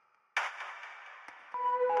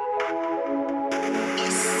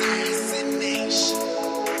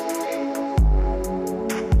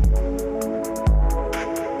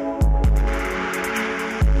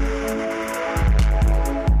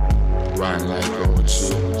like going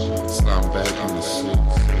cheap. Slime back in the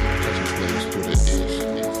seats. Catching plays through the east.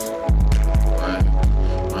 Right.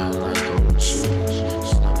 Riding like going cheap.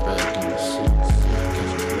 Slime back in the seats.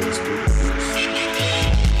 Catching plays through the east.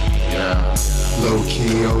 Yeah. Low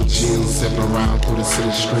key OG, zipping around through the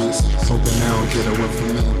city streets. Hoping they don't get away from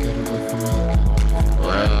me.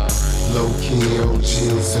 Right. Low key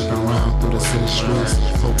OG, zipping around through the city streets.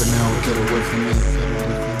 Hoping they don't get away from me.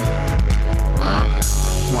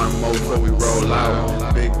 One more before we roll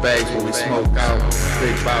out. Big bags where we smoke out.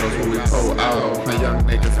 Big bottles where we pull out. My young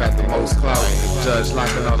niggas got the most clout. Judge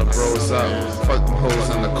locking all the bros up. Fuck them hoes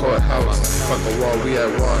in the courthouse. Fuck a wall, we at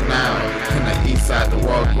war now. In the east side, the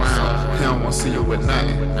wall ground. He don't wanna see you with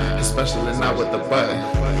nothing, especially not with the button.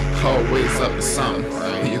 Always up to something.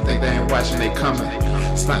 And you think they ain't watching, they coming.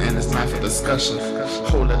 Stunting is not for discussion.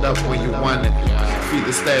 Hold it up when you want it. Feed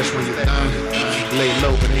the stash when you're done. Lay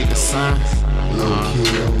low beneath the sun. Low key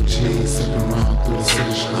OG,